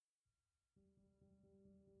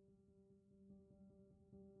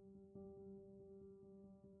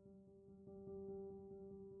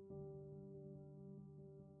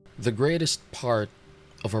The greatest part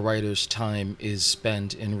of a writer's time is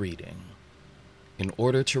spent in reading. In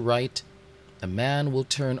order to write, a man will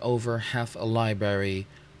turn over half a library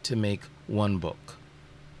to make one book.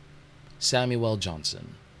 Samuel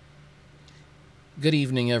Johnson. Good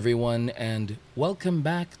evening, everyone, and welcome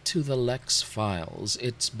back to the Lex Files.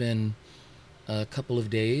 It's been a couple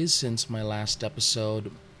of days since my last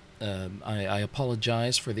episode. I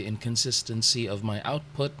apologize for the inconsistency of my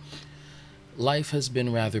output. Life has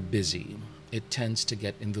been rather busy. It tends to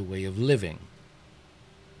get in the way of living.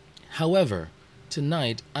 However,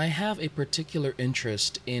 tonight I have a particular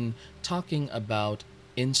interest in talking about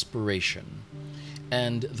inspiration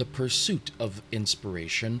and the pursuit of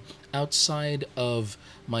inspiration outside of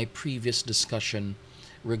my previous discussion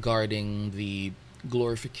regarding the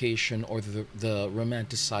glorification or the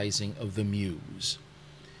romanticizing of the muse.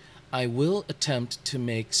 I will attempt to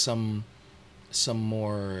make some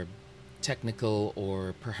more technical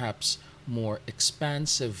or perhaps more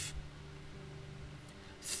expansive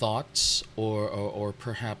thoughts or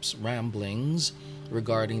perhaps ramblings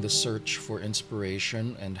regarding the search for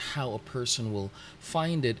inspiration and how a person will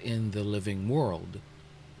find it in the living world.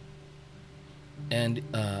 And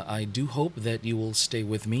I do hope that you will stay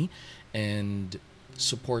with me and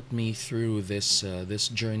support me through this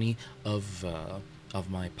journey of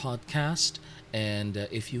my podcast. And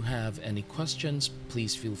if you have any questions,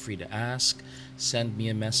 please feel free to ask. Send me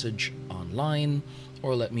a message online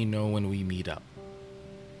or let me know when we meet up.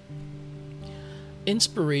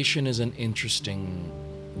 Inspiration is an interesting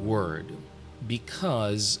word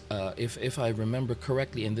because if I remember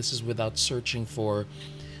correctly, and this is without searching for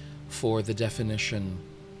the definition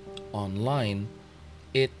online,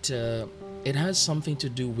 it has something to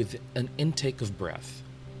do with an intake of breath.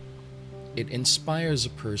 It inspires a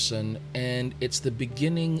person, and it's the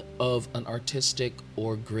beginning of an artistic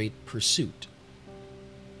or great pursuit.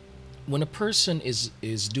 When a person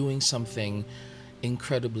is doing something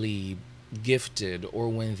incredibly gifted, or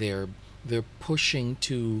when they're pushing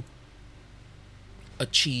to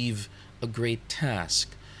achieve a great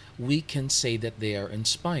task, we can say that they are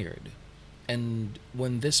inspired. And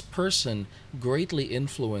when this person greatly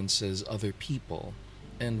influences other people,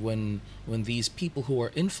 and when these people who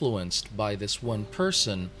are influenced by this one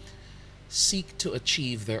person seek to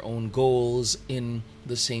achieve their own goals in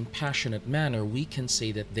the same passionate manner, we can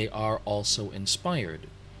say that they are also inspired.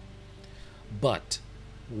 But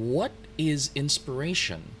what is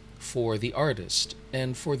inspiration for the artist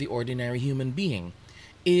and for the ordinary human being?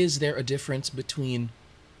 Is there a difference between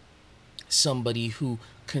somebody who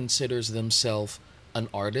considers themselves an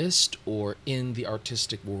artist or in the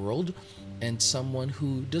artistic world and someone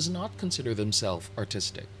who does not consider themselves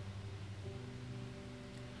artistic?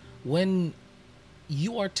 When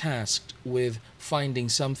you are tasked with finding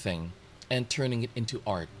something and turning it into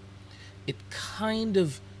art, it kind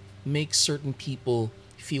of makes certain people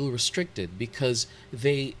feel restricted because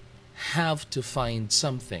they have to find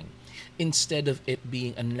something instead of it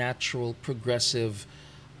being a natural, progressive,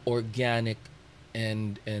 organic,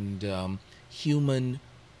 and human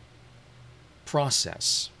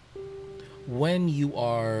process. When you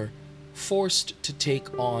are forced to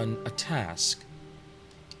take on a task,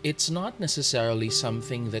 it's not necessarily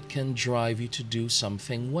something that can drive you to do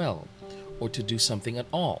something well or to do something at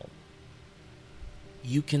all.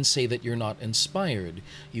 You can say that you're not inspired.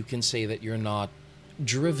 You can say that you're not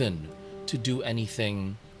driven to do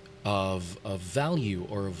anything of value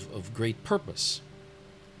or of great purpose.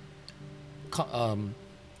 Co- um,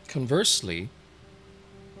 Conversely,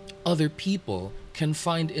 other people can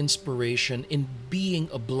find inspiration in being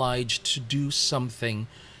obliged to do something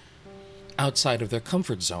outside of their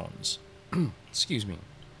comfort zones. Excuse me.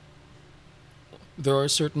 There are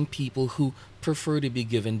certain people who prefer to be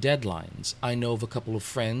given deadlines. I know of a couple of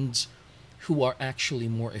friends who are actually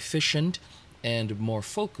more efficient and more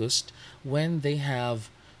focused when they have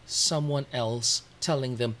someone else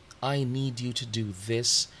telling them, I need you to do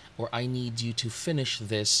this or I need you to finish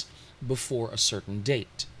this before a certain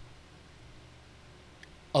date.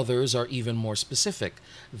 Others are even more specific.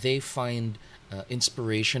 They find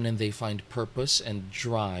inspiration and they find purpose and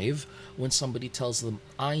drive when somebody tells them,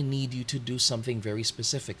 I need you to do something very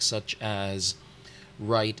specific, such as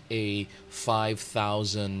write a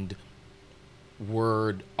 5,000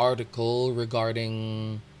 word article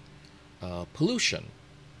regarding pollution.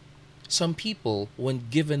 Some people, when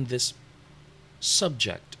given this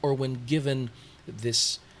subject or when given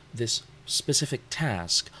this specific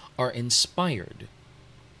task, are inspired.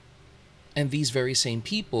 And these very same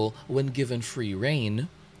people, when given free reign,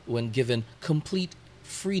 when given complete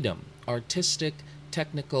freedom, artistic,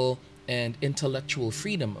 technical, and intellectual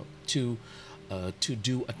freedom to to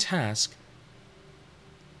do a task,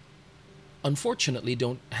 unfortunately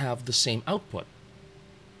don't have the same output.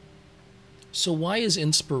 So why is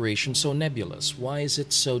inspiration so nebulous? Why is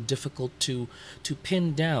it so difficult to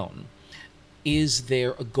pin down? Is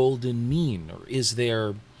there a golden mean, or is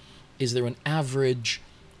there an average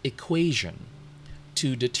equation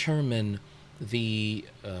to determine the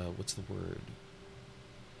what's the word,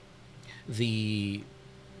 the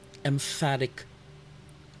emphatic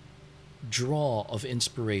draw of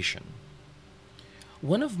inspiration?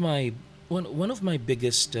 One of my one of my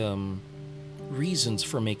biggest reasons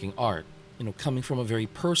for making art, coming from a very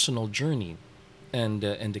personal journey and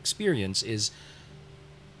experience, is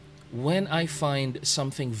when I find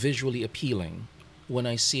something visually appealing, when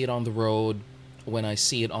I see it on the road, when I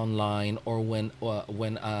see it online, or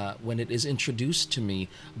when it is introduced to me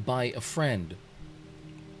by a friend,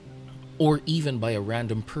 or even by a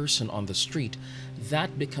random person on the street,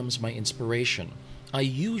 that becomes my inspiration. I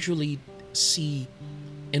usually see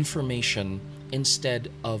information instead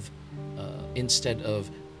of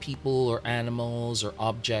people or animals or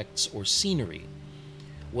objects or scenery.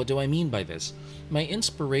 What do I mean by this? My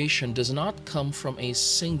inspiration does not come from a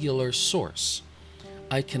singular source.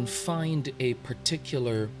 I can find a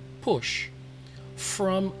particular push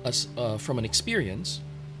from an experience,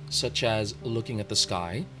 such as looking at the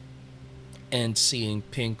sky and seeing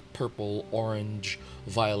pink, purple, orange,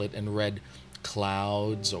 violet, and red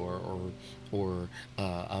clouds, or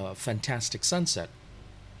a fantastic sunset.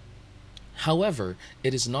 However,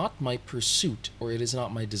 it is not my pursuit, or it is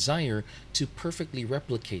not my desire to perfectly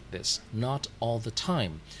replicate this, not all the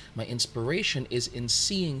time. My inspiration is in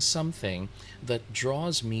seeing something that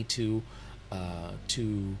draws me to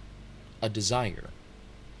a desire.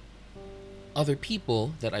 Other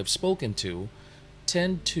people that I've spoken to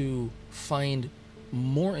tend to find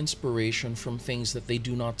more inspiration from things that they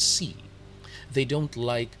do not see. They don't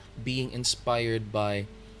like being inspired by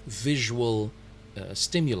visual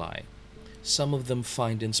stimuli. Some of them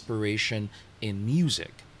find inspiration in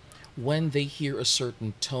music. When they hear a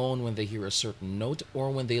certain tone, when they hear a certain note, or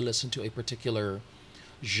when they listen to a particular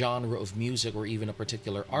genre of music or even a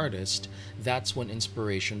particular artist, that's when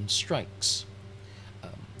inspiration strikes.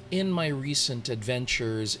 In my recent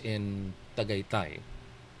adventures in Tagaytay,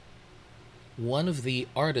 one of the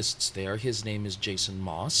artists there, his name is Jason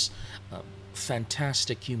Moss,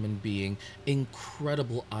 fantastic human being,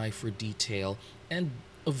 incredible eye for detail, and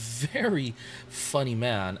a very funny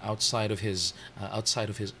man outside of his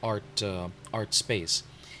art space.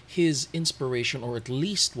 His inspiration, or at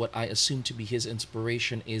least what I assume to be his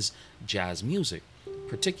inspiration, is jazz music,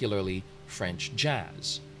 particularly French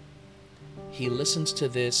jazz. He listens to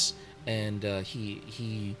this, and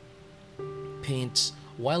he paints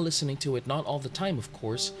while listening to it, not all the time, of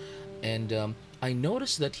course. And I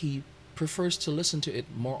noticed that he prefers to listen to it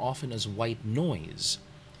more often as white noise,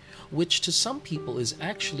 which to some people is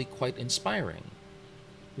actually quite inspiring.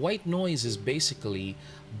 White noise is basically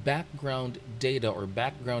background data or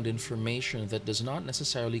background information that does not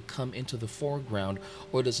necessarily come into the foreground,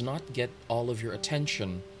 or does not get all of your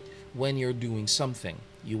attention when you're doing something.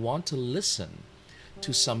 You want to listen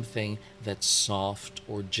to something that's soft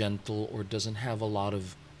or gentle, or doesn't have a lot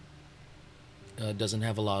of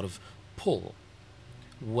pull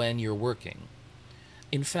when you're working.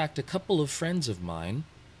 In fact, a couple of friends of mine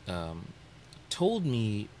um, told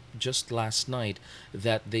me just last night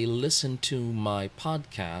that they listened to my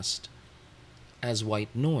podcast as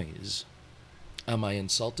white noise. Am I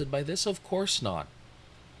insulted by this? Of course not.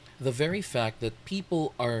 The very fact that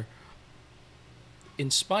people are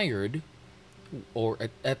inspired, or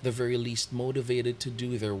at the very least motivated to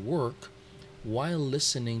do their work while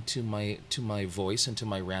listening to my voice and to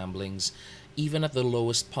my ramblings, even at the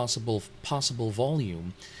lowest possible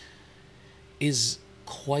volume, is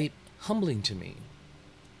quite humbling to me.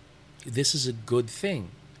 This is a good thing.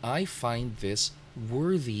 I find this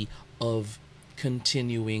worthy of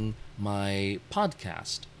continuing my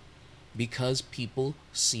podcast, because people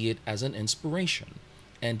see it as an inspiration.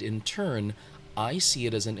 And in turn, I see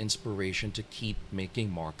it as an inspiration to keep making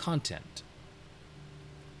more content.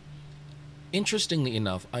 Interestingly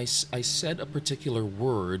enough, I said a particular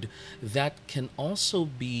word that can also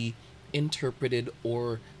be interpreted,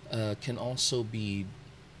 or can also be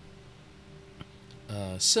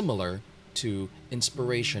similar to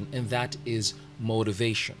inspiration, and that is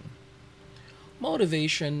motivation.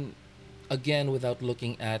 Motivation, again, without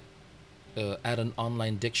looking at an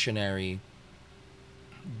online dictionary,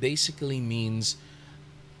 basically means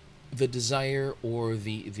the desire, or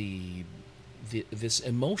this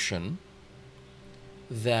emotion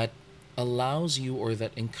that allows you, or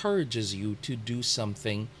that encourages you to do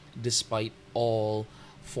something despite all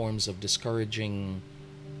forms of discouraging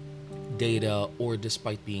data, or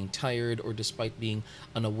despite being tired, or despite being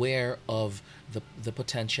unaware of the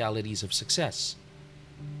potentialities of success.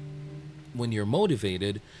 When you're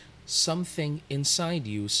motivated, something inside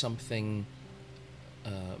you, something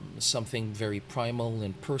very primal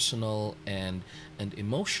and personal and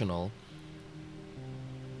emotional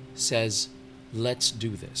says, let's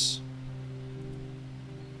do this.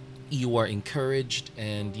 You are encouraged,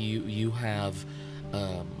 and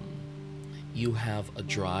um, you have a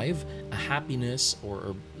drive, a happiness,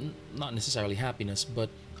 or not necessarily happiness, but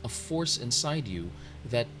a force inside you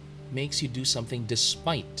that makes you do something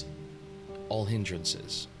despite all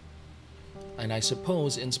hindrances. And I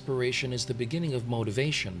suppose inspiration is the beginning of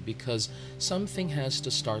motivation, because something has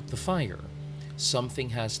to start the fire. Something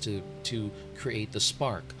has to create the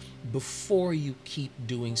spark before you keep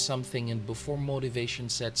doing something, and before motivation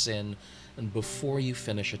sets in, and before you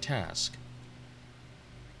finish a task.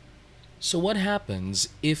 So, what happens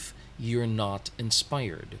if you're not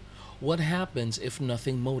inspired? What happens if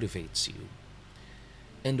nothing motivates you?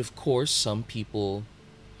 And of course, some people,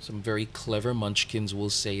 some very clever munchkins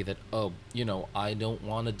will say that, oh, I don't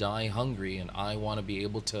want to die hungry, and I want to be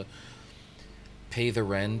able to pay the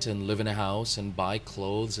rent and live in a house and buy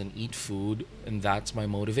clothes and eat food, and that's my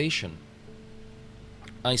motivation.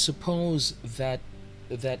 I suppose that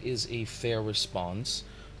is a fair response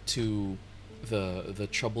to the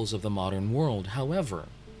troubles of the modern world. However,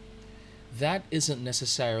 that isn't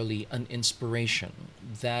necessarily an inspiration.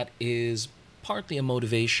 That is partly a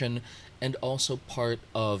motivation, and also part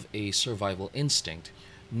of a survival instinct.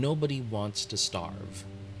 Nobody wants to starve.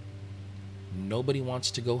 Nobody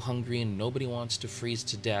wants to go hungry, and nobody wants to freeze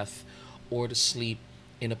to death, or to sleep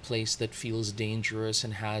in a place that feels dangerous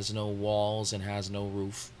and has no walls and has no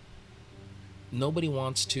roof. Nobody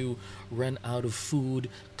wants to run out of food,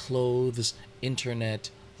 clothes,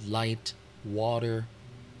 internet, light, water,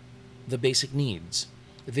 the basic needs.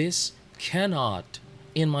 This cannot,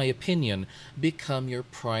 in my opinion, become your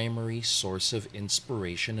primary source of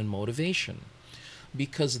inspiration and motivation,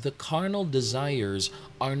 because the carnal desires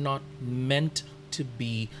are not meant to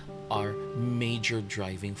be our major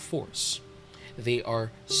driving force. They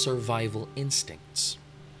are survival instincts.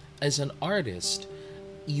 As an artist,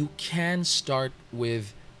 you can start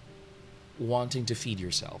with wanting to feed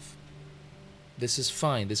yourself. This is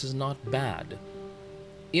fine, this is not bad.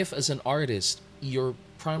 If, as an artist, your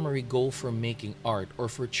primary goal for making art, or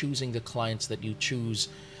for choosing the clients that you choose,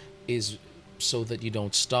 is so that you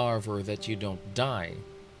don't starve or that you don't die,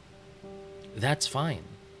 that's fine.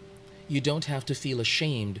 You don't have to feel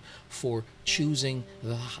ashamed for choosing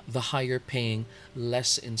the higher paying,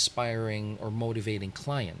 less inspiring or motivating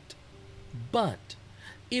client. But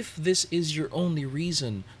if this is your only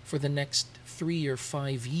reason for the next 3 or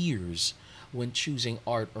 5 years when choosing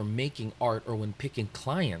art, or making art, or when picking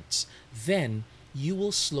clients, then you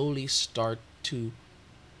will slowly start to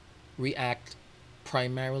react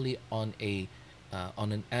primarily on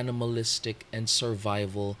an animalistic and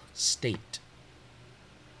survival state.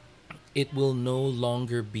 It will no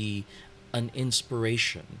longer be an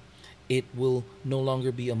inspiration. It will no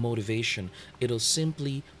longer be a motivation. It'll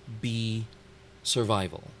simply be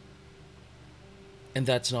survival. And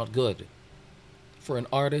that's not good. For an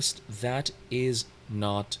artist, that is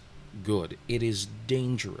not good. It is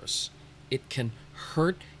dangerous. It can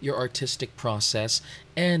hurt your artistic process,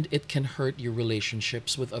 and it can hurt your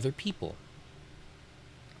relationships with other people,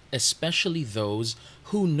 especially those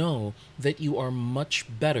who know that you are much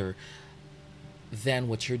better than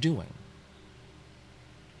what you're doing.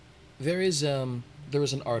 There is an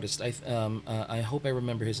artist. I hope I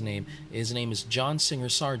remember his name. His name is John Singer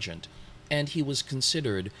Sargent, and he was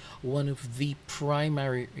considered one of the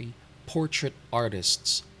primary portrait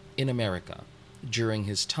artists in America during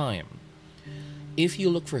his time. If you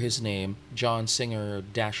look for his name, John Singer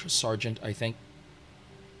Dash Sargent, I think,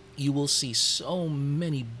 you will see so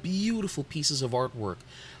many beautiful pieces of artwork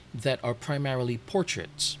that are primarily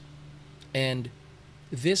portraits. And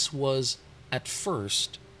this was at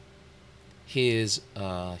first his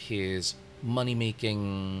money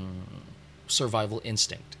making survival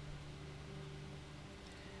instinct.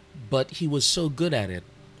 But he was so good at it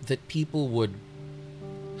that people would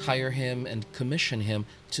hire him and commission him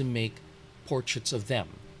to make portraits of them.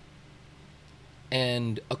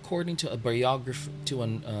 And according to a biography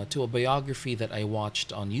to a biography that I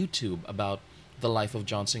watched on YouTube about the life of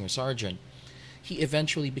John Singer Sargent, he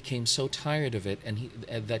eventually became so tired of it, and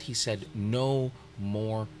that he said no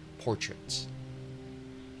more portraits.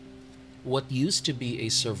 What used to be a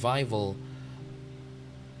survival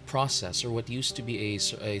process, or what used to be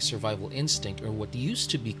a survival instinct, or what used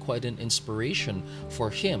to be quite an inspiration for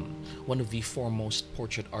him, one of the foremost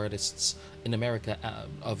portrait artists in America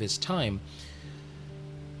of his time,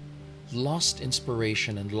 lost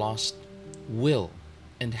inspiration and lost will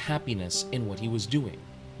and happiness in what he was doing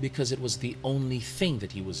because it was the only thing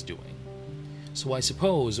that he was doing. So I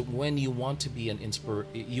suppose when you want to be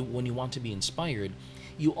when you want to be inspired,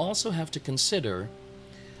 you also have to consider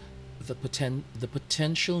the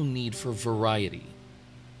potential need for variety.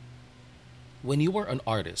 When you are an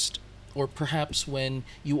artist, or perhaps when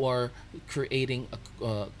you are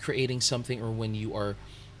creating something, or when you are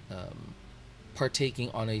partaking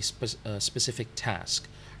on a specific task,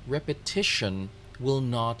 repetition will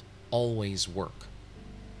not always work.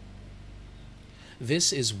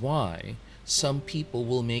 This is why some people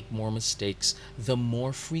will make more mistakes the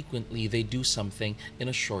more frequently they do something in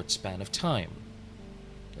a short span of time.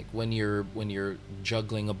 Like when you're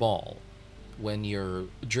juggling a ball, when you're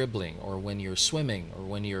dribbling, or when you're swimming, or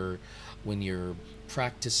when you're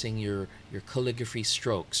practicing your calligraphy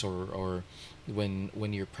strokes, or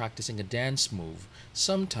when you're practicing a dance move.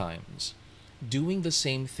 Sometimes doing the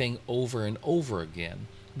same thing over and over again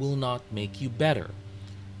will not make you better,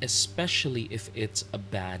 especially if it's a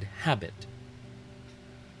bad habit.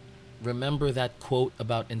 Remember that quote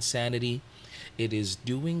about insanity? It is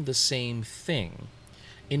doing the same thing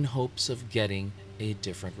in hopes of getting a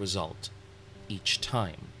different result each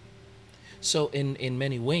time. So, in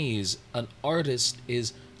many ways, an artist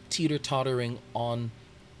is teeter tottering on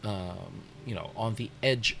the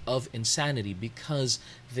edge of insanity because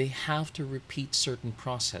they have to repeat certain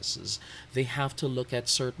processes. They have to look at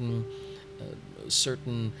certain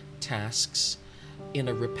tasks in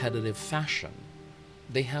a repetitive fashion.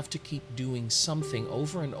 They have to keep doing something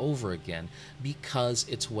over and over again because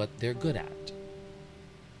it's what they're good at.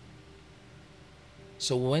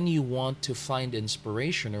 So when you want to find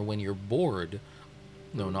inspiration, or when you're bored,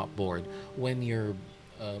 no, not bored, when you're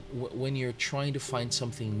trying to find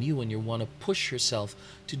something new and you want to push yourself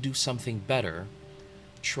to do something better,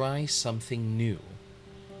 try something new.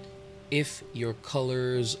 If your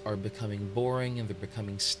colors are becoming boring and they're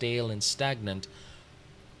becoming stale and stagnant,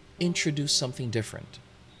 introduce something different.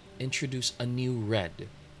 Introduce a new red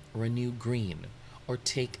or a new green, or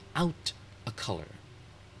take out a color.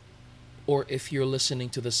 Or if you're listening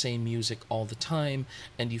to the same music all the time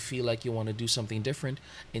and you feel like you want to do something different,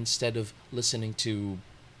 instead of listening to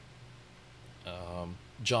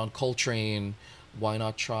John Coltrane, why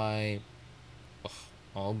not try,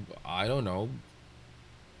 I don't know,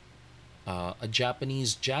 a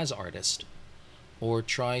Japanese jazz artist, or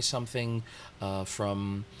try something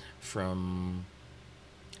from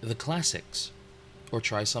the classics, or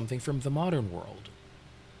try something from the modern world.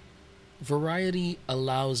 Variety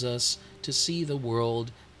allows us to see the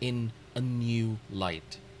world in a new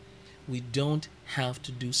light. We don't have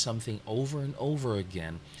to do something over and over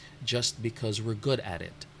again just because we're good at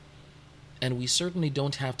it. And we certainly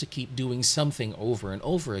don't have to keep doing something over and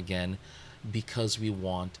over again because we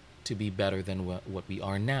want to be better than what we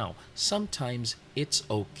are now. Sometimes it's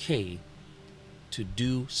okay to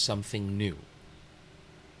do something new.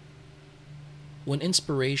 When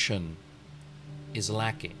inspiration is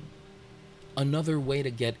lacking, another way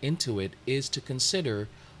to get into it is to consider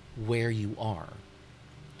where you are,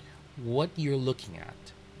 what you're looking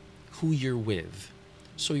at, who you're with.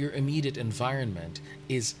 So, your immediate environment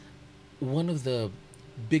is one of the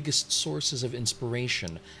biggest sources of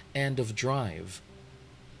inspiration and of drive.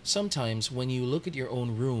 Sometimes, when you look at your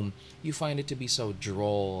own room, you find it to be so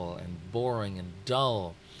droll and boring and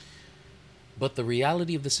dull. But the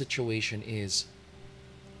reality of the situation is,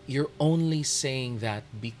 you're only saying that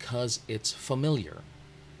because it's familiar.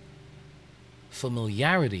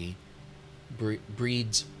 Familiarity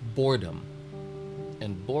breeds boredom,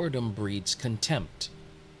 and boredom breeds contempt.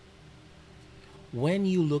 When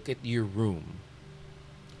you look at your room,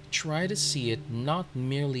 try to see it not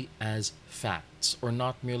merely as facts, or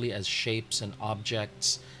not merely as shapes and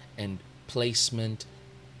objects and placement.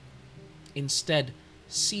 Instead,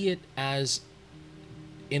 see it as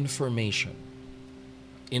information.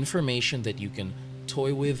 Information that you can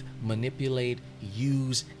toy with, manipulate,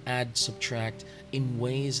 use, add, subtract in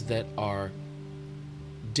ways that are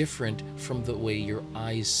different from the way your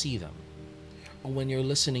eyes see them. Or when you're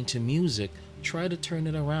listening to music, try to turn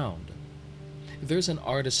it around. There's an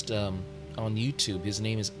artist on YouTube, his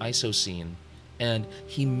name is Isocene, and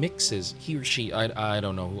he or she, I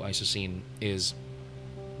don't know who Isocene is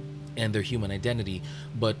and their human identity,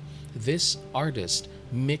 but this artist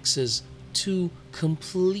mixes two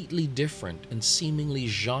completely different and seemingly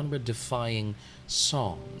genre defying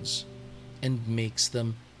songs and makes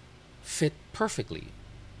them fit perfectly.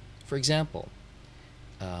 For example,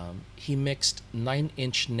 he mixed Nine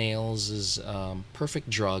Inch Nails' Perfect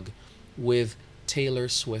Drug with Taylor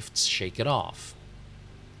Swift's Shake It Off.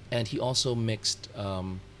 And he also mixed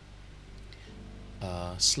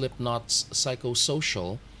Slipknot's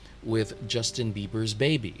Psychosocial with Justin Bieber's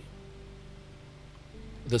Baby.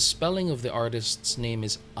 The spelling of the artist's name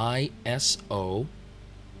is Isosine.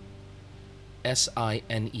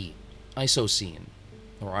 Isosine.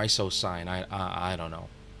 Or isosine. I don't know.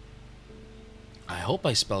 I hope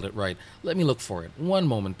I spelled it right. Let me look for it. One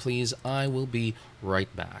moment, please. I will be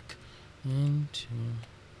right back. One, two.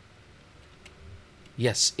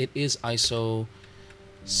 Yes, it is isosine,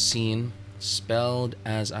 spelled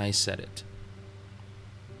as I said it.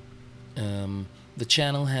 The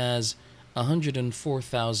channel has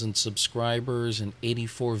 104,000 subscribers and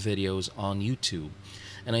 84 videos on YouTube,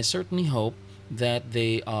 and I certainly hope that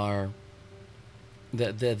they are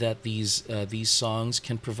that these songs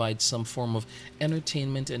can provide some form of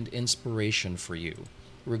entertainment and inspiration for you,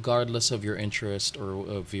 regardless of your interest or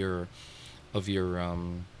of your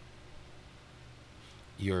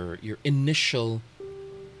initial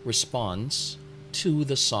response to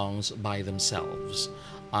the songs by themselves.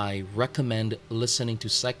 I recommend listening to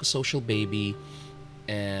Psychosocial Baby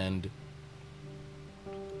and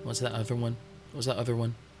what's that other one?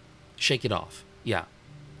 Shake It Off. Yeah.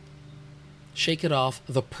 Shake It Off,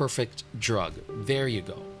 The Perfect Drug. There you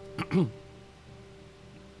go.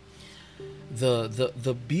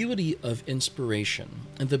 The beauty of inspiration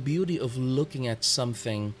and the beauty of looking at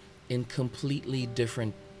something in completely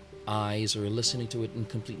different eyes or listening to it in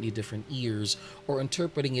completely different ears or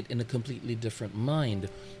interpreting it in a completely different mind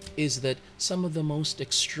is that some of the most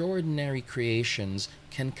extraordinary creations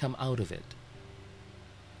can come out of it.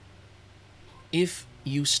 If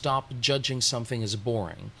you stop judging something as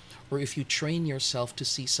boring, or if you train yourself to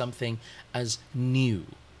see something as new,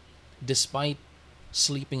 despite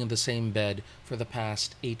sleeping in the same bed for the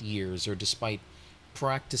past 8 years, or despite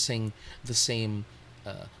practicing the same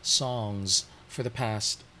songs for the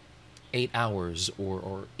past 8 hours,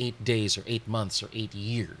 or 8 days, or 8 months, or 8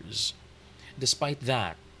 years, despite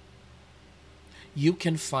that, you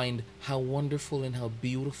can find how wonderful and how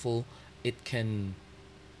beautiful it can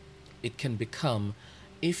become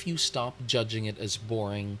if you stop judging it as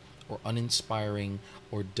boring or uninspiring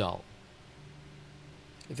or dull.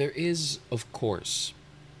 There is, of course,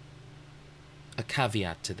 a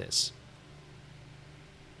caveat to this.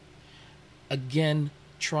 Again,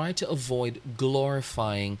 try to avoid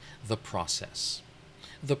glorifying the process.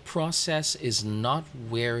 The process is not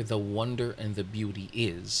where the wonder and the beauty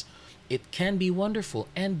is. It can be wonderful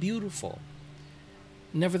and beautiful.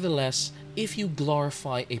 Nevertheless, if you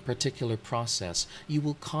glorify a particular process, you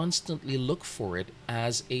will constantly look for it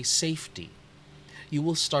as a safety. You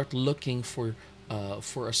will start looking for a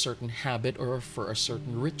certain habit or for a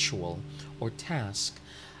certain ritual or task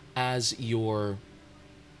as your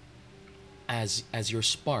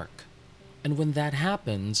spark. And when that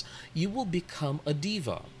happens, you will become a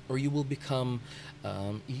diva, or you will become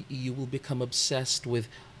obsessed with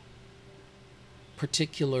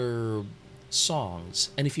particular songs.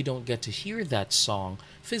 And if you don't get to hear that song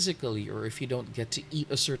physically, or if you don't get to eat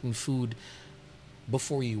a certain food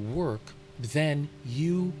before you work, then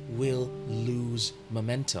you will lose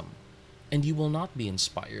momentum and you will not be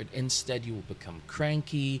inspired. Instead, you will become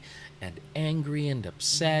cranky and angry and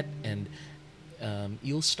upset, and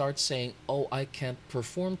you'll start saying, oh, I can't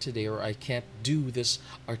perform today, or I can't do this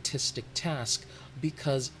artistic task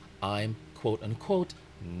because I'm quote unquote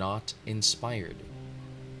not inspired.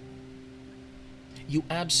 You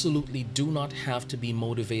absolutely do not have to be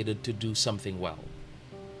motivated to do something well.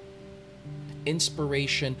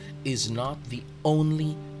 Inspiration is not the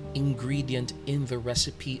only ingredient in the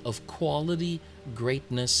recipe of quality,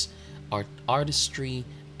 greatness, artistry,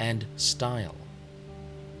 and style.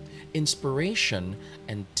 Inspiration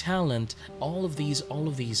and talent, all of these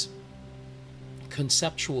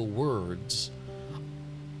conceptual words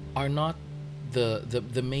are not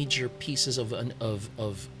the major pieces of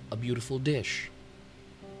a beautiful dish.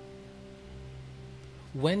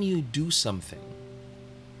 When you do something,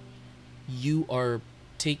 you are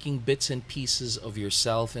taking bits and pieces of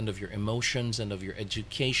yourself and of your emotions and of your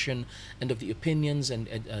education and of the opinions and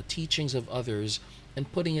teachings of others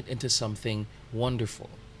and putting it into something wonderful,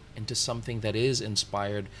 into something that is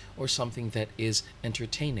inspired or something that is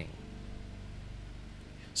entertaining.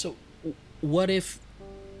 So what if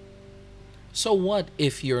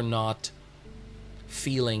you're not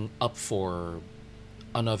feeling up for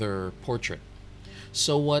another portrait?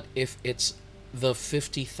 So what if it's the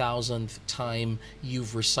 50,000th time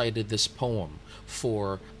you've recited this poem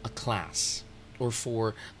for a class or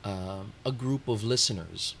for a group of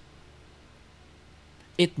listeners.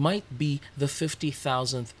 It might be the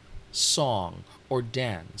 50,000th song or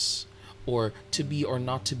dance or to be or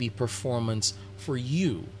not to be performance for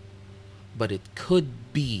you, but it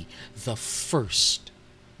could be the first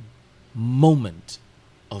moment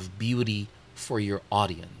of beauty for your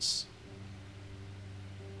audience.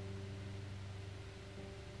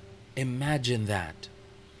 Imagine that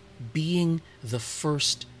being the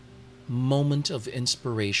first moment of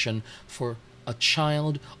inspiration for a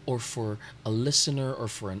child or for a listener or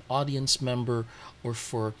for an audience member or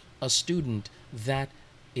for a student that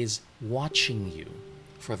is watching you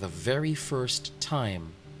for the very first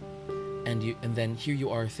time, and then here you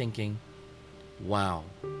are thinking, wow,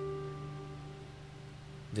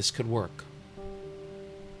 this could work.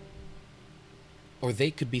 Or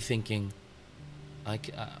they could be thinking,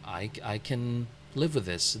 I can live with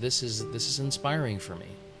this. This is inspiring for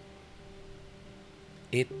me.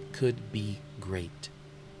 It could be great.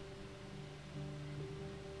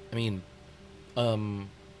 I mean,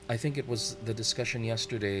 I think it was the discussion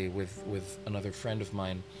yesterday with another friend of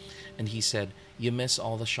mine, and he said, "You miss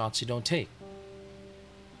all the shots you don't take."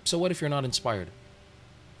 So what if you're not inspired?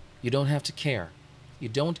 You don't have to care. You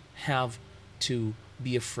don't have to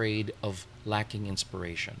be afraid of lacking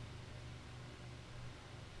inspiration.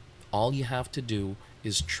 All you have to do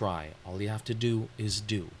is try. All you have to do is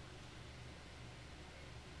do.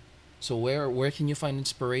 So where can you find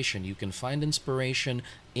inspiration? You can find inspiration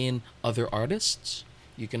in other artists.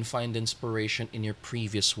 You can find inspiration in your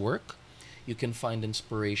previous work. You can find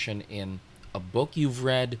inspiration in a book you've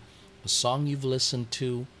read, a song you've listened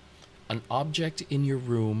to, an object in your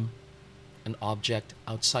room, an object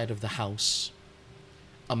outside of the house,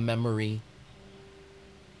 a memory,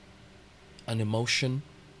 an emotion,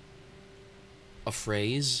 a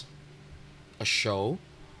phrase, a show.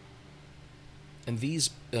 And these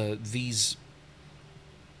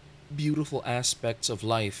beautiful aspects of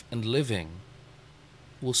life and living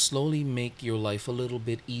will slowly make your life a little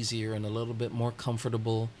bit easier and a little bit more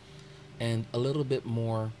comfortable and a little bit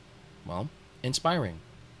more, well, inspiring.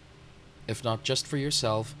 If not just for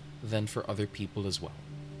yourself, then for other people as well.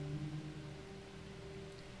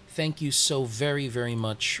 Thank you so very, very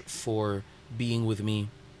much for being with me.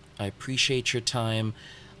 I appreciate your time.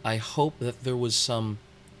 I hope that there was some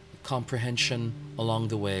comprehension along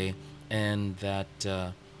the way, and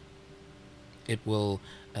that it will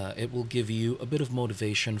give you a bit of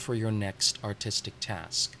motivation for your next artistic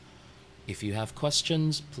task. If you have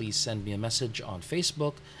questions, please send me a message on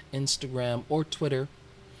Facebook, Instagram, or Twitter.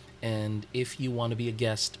 And if you want to be a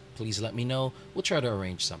guest, please let me know. We'll try to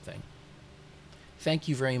arrange something. Thank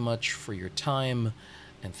you very much for your time,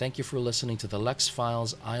 and thank you for listening to the Lex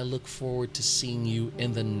Files. I look forward to seeing you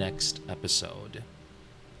in the next episode.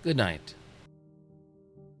 Good night.